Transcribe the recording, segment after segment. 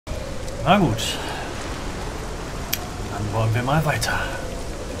Na gut. Dann wollen wir mal weiter.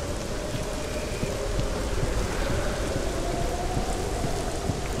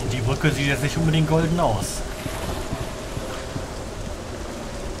 Und die Brücke sieht jetzt nicht unbedingt golden aus.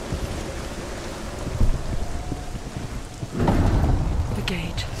 The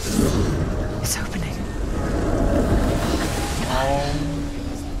gate is opening. Oh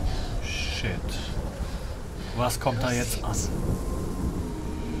shit. Was kommt da jetzt an?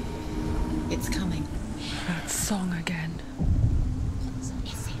 It's coming. That song again.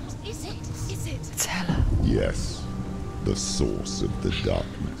 Is it? It's Hella. Yes, the source of the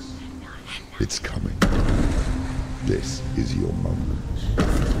darkness. It's coming. This is your moment.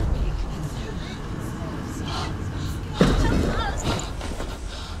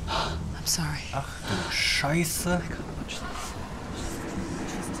 I'm sorry. Ach du Scheiße.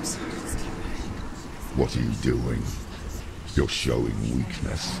 What are you doing? You're showing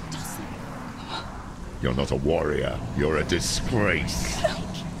weakness. You're not a warrior. You're a disgrace.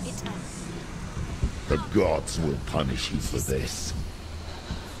 The gods will punish you for this.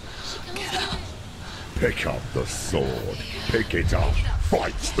 Pick up the sword. Pick it up.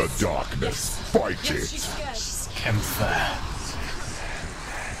 Fight the darkness. Fight it. Kämpfe.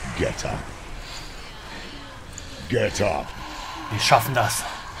 Get up. Get up. Wir schaffen das.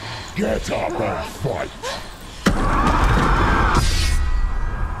 Get up and fight.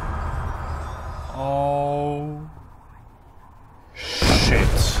 Oh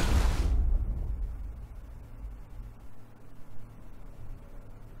shit.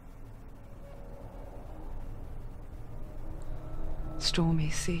 Stormy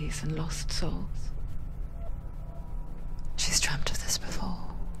seas and lost souls. She's dreamt of this before.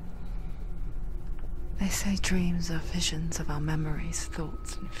 They say dreams are visions of our memories,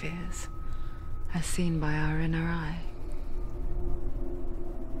 thoughts and fears, as seen by our inner eye.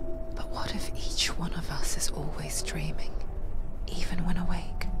 But what if each one of us is always dreaming, even when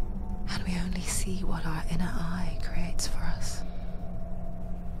awake, and we only see what our inner eye creates for us?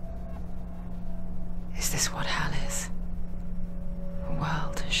 Is this what hell is? A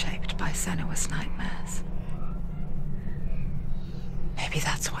world shaped by Senua's nightmares. Maybe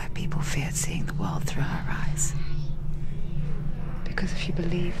that's why people feared seeing the world through her eyes. Because if you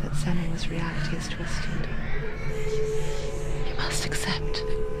believe that Senua's reality is twisted, you must accept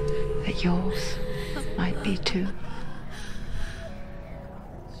that yours might be too.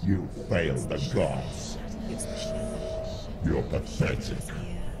 You failed the gods. You're pathetic.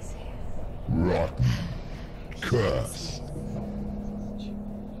 Rotten. Cursed.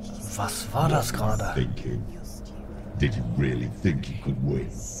 Was war das gerade? Thinking. Did you really think you could win?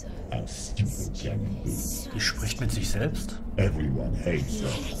 How stupid can you be? Die spricht mit sich selbst? Everyone hates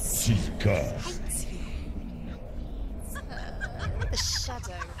her. She's cursed. The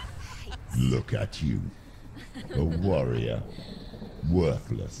shadow. Look at you. A warrior.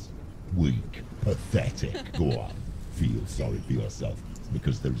 Worthless. Weak. Pathetic. Go on. Feel sorry for yourself,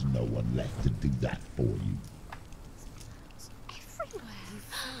 because there's no one left to do that for you. Everywhere.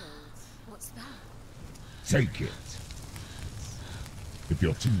 What's that? Take it. If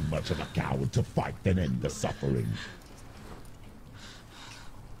you're too much of a coward to fight, then end the suffering.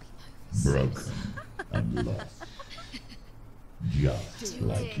 Broken and lost. Just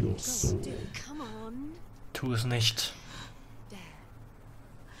like your sword. Come on. Tu es nicht.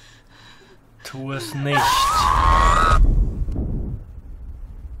 Tu es nicht.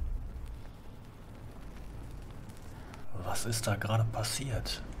 Was ist da gerade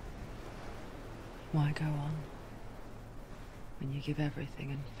passiert? Why go on when you give everything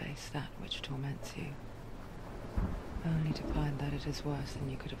and face that which torments you, only to find that it is worse than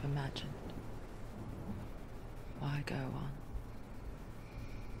you could have imagined? Why go on?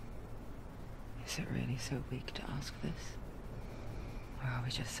 Is it really so weak to ask this? Or are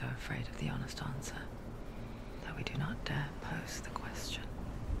we just so afraid of the honest answer that we do not dare pose the question?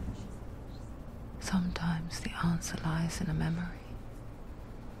 Sometimes the answer lies in a memory,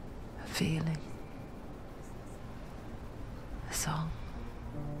 a feeling, a song.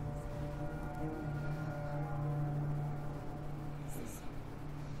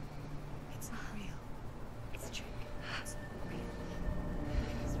 It's not real. It's a trick. It's not real.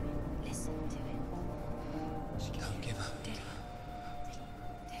 Listen to it. Don't give up. Daddy.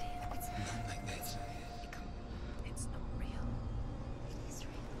 It's Not like this. It's not real. It is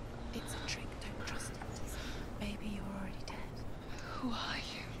real. It's a trick. Don't trust it. Baby, you're already dead. Who are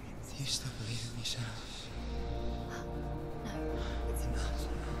you? Do you still believe in yourself? No, it's Enough.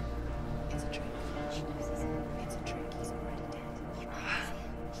 It's a trick. It's a trick. He's already dead. He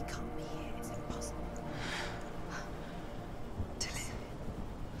can't be here. It's impossible.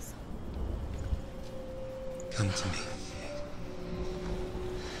 Come to me.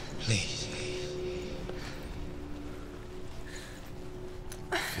 Please.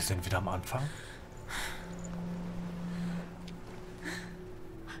 Wir sind wieder am Anfang.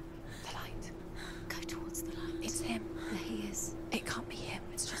 The light. Go towards the light. It's him. There he is. It can't be him.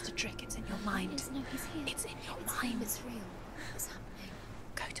 It's just a trick. It's in your mind. No, he's here. It's in your mind. It's real. What's happening?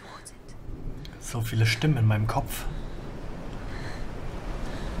 Go towards it. So viele Stimmen in meinem Kopf.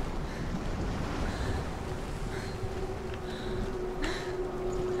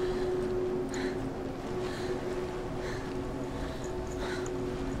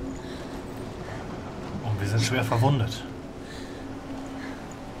 Und wir sind schwer verwundet.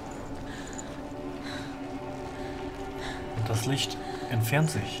 Und das Licht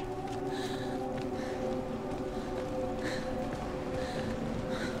entfernt sich.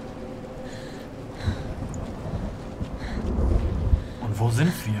 Und wo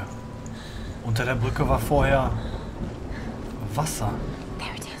sind wir? Unter der Brücke war vorher Wasser.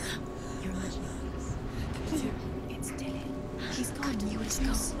 There it is. You're imagining. It's still him. He's gone. You were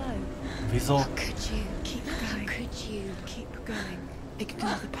too slow. Wieso? Could you? Keep going. Could you? Keep going.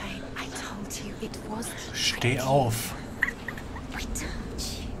 Ignore the pain. I told you it was. Steh auf. I told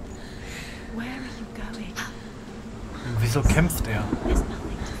you. Where are you going? Wieso kämpft er? There's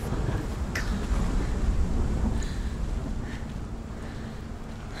nothing to follow.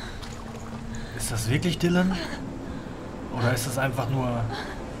 Ist das wirklich Dylan? Oder ist es einfach nur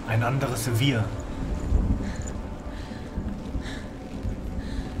ein anderes Wir?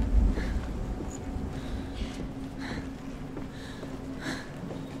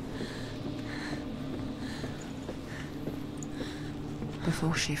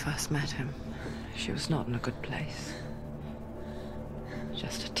 Before she first met him, she was not in a good place.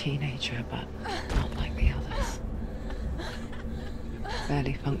 Just a teenager, but not like the others.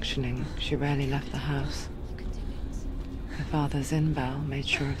 Barely functioning, she rarely left the house. Her father's in-bell made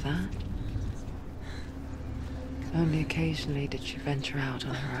sure of that. Only occasionally did she venture out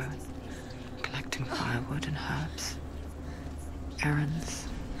on her own, collecting firewood and herbs. Errands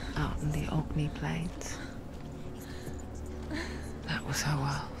out in the Orkney Plains. That was her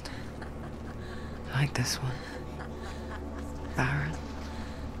world. Like this one. Barren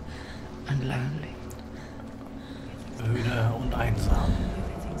and lonely. Öde und einsam.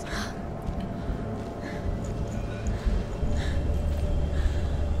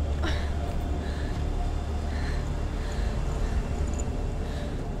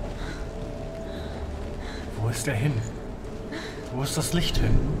 Wo ist er hin? Wo ist das Licht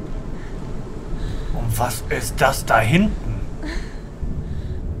hin? Und was ist das da hinten?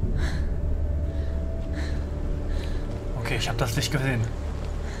 Okay, ich habe das Licht gesehen.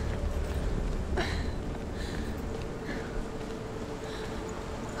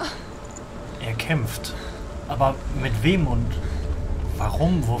 Er kämpft. Aber mit wem und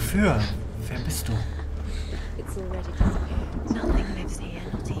warum? Wofür? Wer bist du? It's already disappeared. Nothing lives here,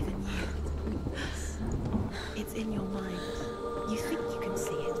 not even you. It's in your mind. You think you can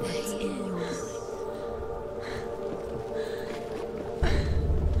see it, but it's in your mind.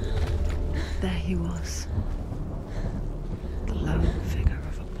 There he was. The lone figure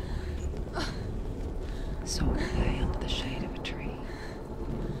of a boy. Saw him lay under the shade of a tree.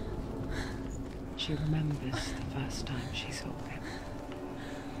 She remembers the first time she saw him.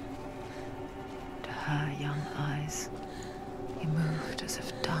 To her young eyes, he moved as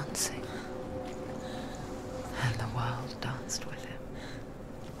if dancing. And the world danced with him.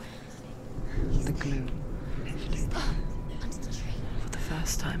 The gloom lifted. For the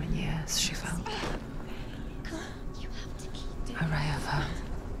first time in years, she felt a ray of hope.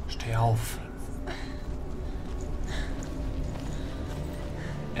 Steh auf.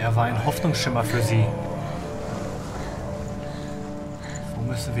 Er war ein Hoffnungsschimmer für sie. Wo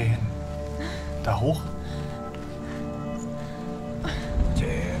müssen wir hin? Da hoch?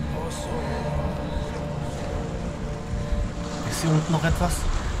 Ist hier unten noch etwas?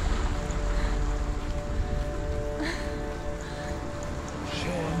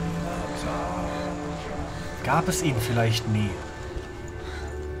 Gab es ihn vielleicht nie?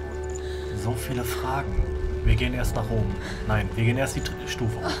 So viele Fragen. Wir gehen erst nach oben. Nein, wir gehen erst die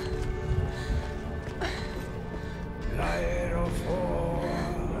Stufe hoch.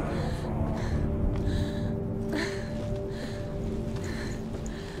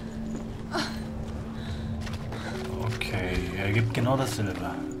 Okay, er gibt genau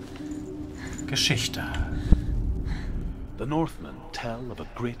dasselbe. Geschichte. The Northmen tell of a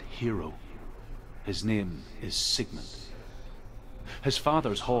great hero. His name is Sigmund. His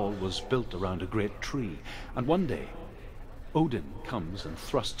father's hall was built around a great tree, and one day Odin comes and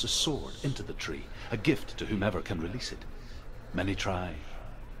thrusts a sword into the tree, a gift to whomever can release it. Many try,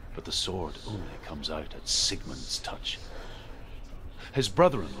 but the sword only comes out at Sigmund's touch. His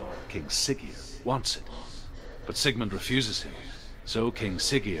brother-in-law, King Siggeir, wants it, but Sigmund refuses him, so King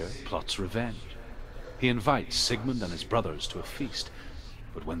Siggeir plots revenge. He invites Sigmund and his brothers to a feast,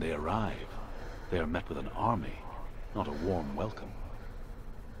 but when they arrive, they are met with an army, not a warm welcome.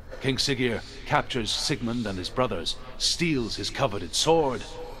 King Siggeir captures Sigmund and his brothers, steals his coveted sword,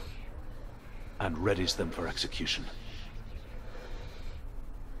 and readies them for execution.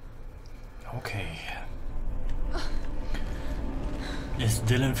 Okay. Ist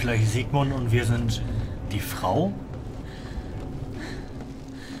Dylan vielleicht Sigmund und wir sind die Frau?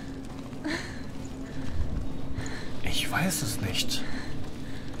 Ich weiß es nicht.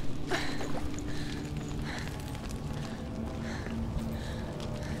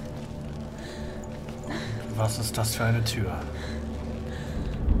 Was ist das für eine Tür?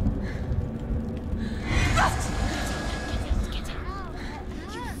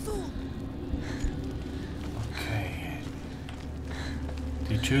 Okay.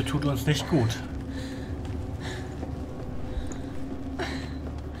 Die Tür tut uns nicht gut.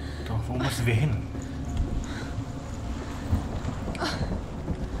 Doch wo müssen wir hin?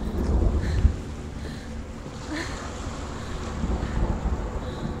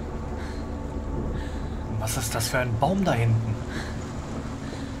 Was ist das für ein Baum da hinten?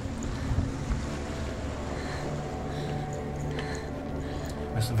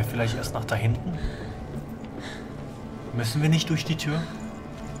 Müssen wir vielleicht erst nach da hinten? Müssen wir nicht durch die Tür?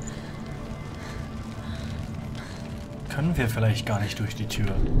 Können wir vielleicht gar nicht durch die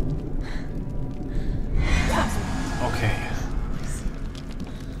Tür? Okay.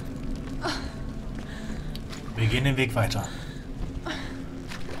 Wir gehen den Weg weiter.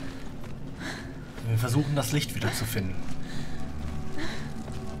 Wir versuchen, das Licht wieder zu finden.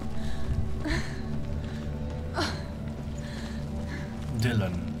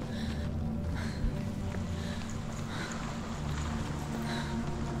 Dylan.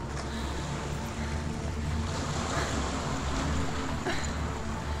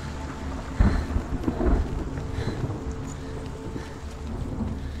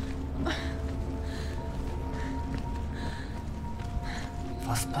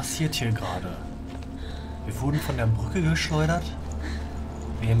 Was passiert hier gerade? Wir wurden von der Brücke geschleudert.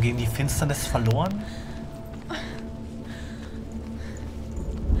 Wir haben gegen die Finsternis verloren.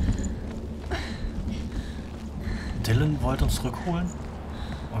 Dylan wollte uns zurückholen.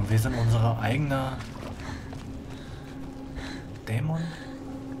 Und wir sind unser eigener Dämon.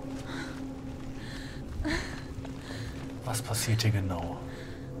 Was passiert hier genau?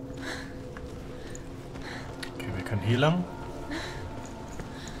 Okay, wir können hier lang.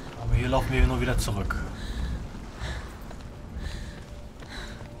 Aber hier laufen wir nur wieder zurück.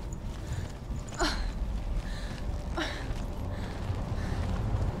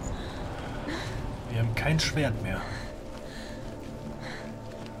 Wir haben kein Schwert mehr.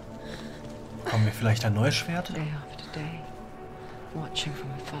 Haben wir vielleicht ein neues Schwert? Day after day, watching from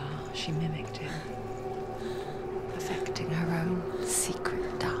afar, she mimicked him, perfecting her own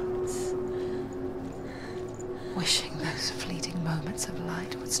secret dance, wishing those fleeting moments of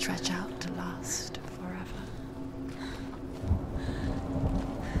light would stretch out to last forever.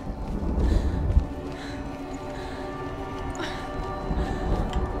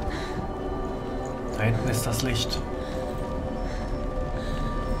 Da hinten ist das Licht.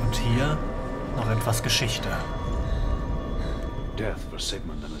 Und hier noch etwas Geschichte. Death for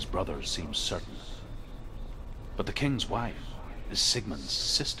Sigmund and his brothers seems certain. But the king's wife is Sigmund's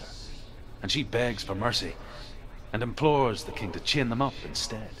sister, and she begs for mercy and implores the king to chain them up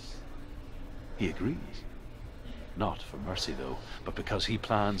instead. He agrees. Not for mercy, though, but because he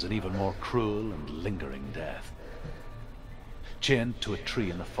plans an even more cruel and lingering death. Chained to a tree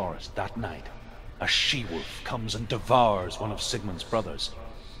in the forest that night, a she-wolf comes and devours one of Sigmund's brothers.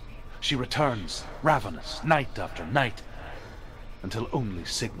 She returns, ravenous, night after night, until only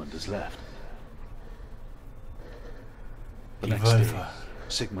Sigmund is left. The Die next day, Wölfe.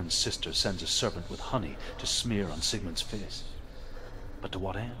 Sigmund's sister sends a serpent with honey to smear on Sigmund's face. But to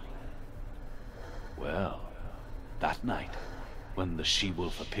what end? Well, that night, when the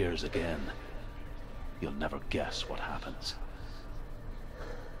she-wolf appears again, you'll never guess what happens.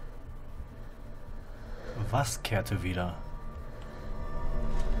 Was kehrte wieder?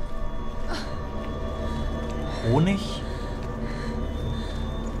 Honig?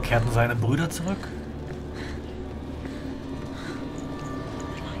 Kehrten seine Brüder zurück?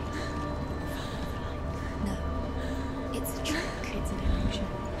 No, it's a trick. It's an illusion.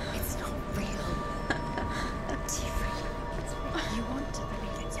 It's not real. Different.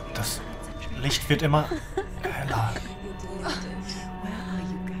 Das Licht wird immer heller.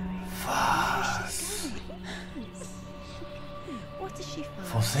 Was?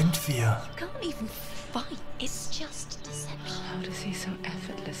 Wo sind wir? Can't even fight. It's just deception. How does he so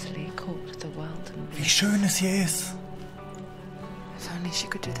effortlessly court the world and Wie schön es hier ist. If only she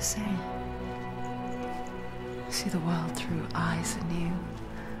could do the same. See the world through eyes anew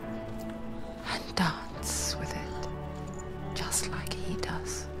and dance with it, just like he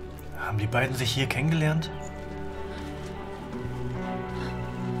does. Haben die beiden sich hier kennengelernt?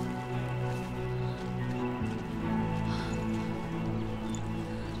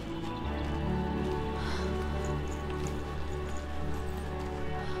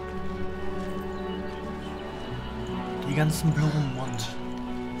 Die ganzen Blumen und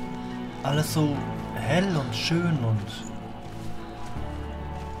alles so hell und schön und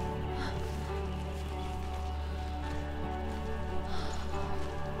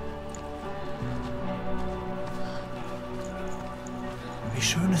wie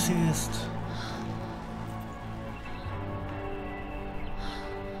schön es hier ist.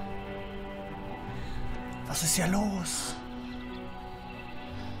 Was ist hier los?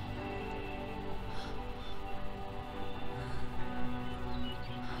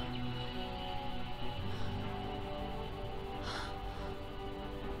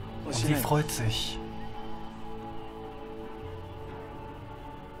 Und sie freut sich.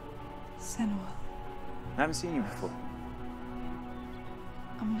 Senua. I haven't seen you before.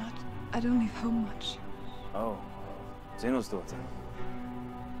 I don't leave home much. Oh, Zenua's daughter.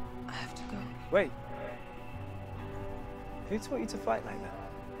 I have to go. Wait. Who taught you to fight like that?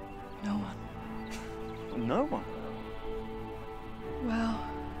 No one. No one. Well,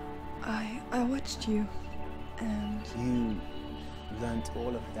 I watched you, and You learned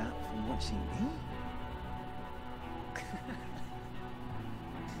all of that from watching me?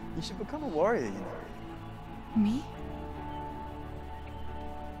 You should become a warrior, you know. me?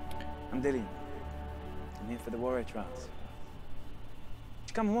 I'm Dillian. I'm here for the warrior trials.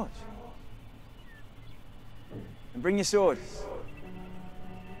 Just come and watch. And bring your sword.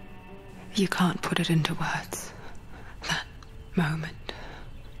 You can't put it into words. That moment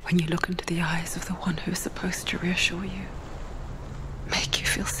when you look into the eyes of the one who's supposed to reassure you, make you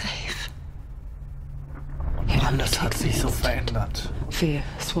feel safe. It only Alles hat takes sich so minutes. verändert. Fear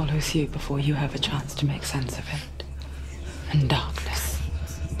swallows you before you have a chance to make sense of it. And darkness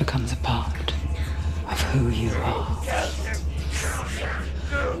becomes a part of who you are.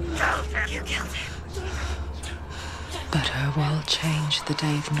 But her world changed the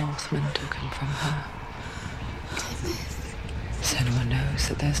day the Northmen took him from her. Senua knows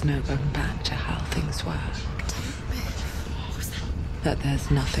that there's no going back to how things were. That there's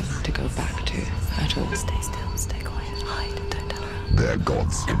nothing to go back to at all. Stay still, stay quiet, hide, don't tell her. Their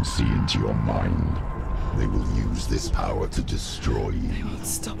gods can see into your mind. They will use this power to destroy you. They won't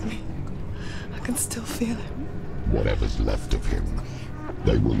stop me. I can still feel him. Whatever's left of him,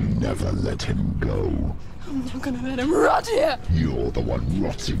 they will never let him go. I'm not gonna let him rot here. You're the one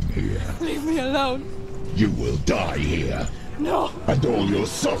rotting here. Leave me alone. You will die here. No. And all your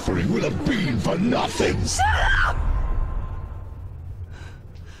suffering will have been for nothing.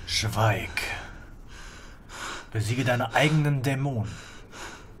 Schweig. Besiege deine eigenen Dämonen.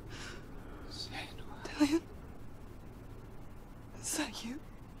 Dillian? Is that you?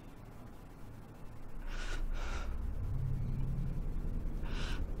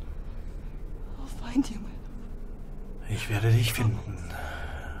 I'll find you, man. Ich werde dich finden.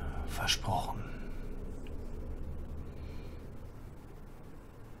 Versprochen.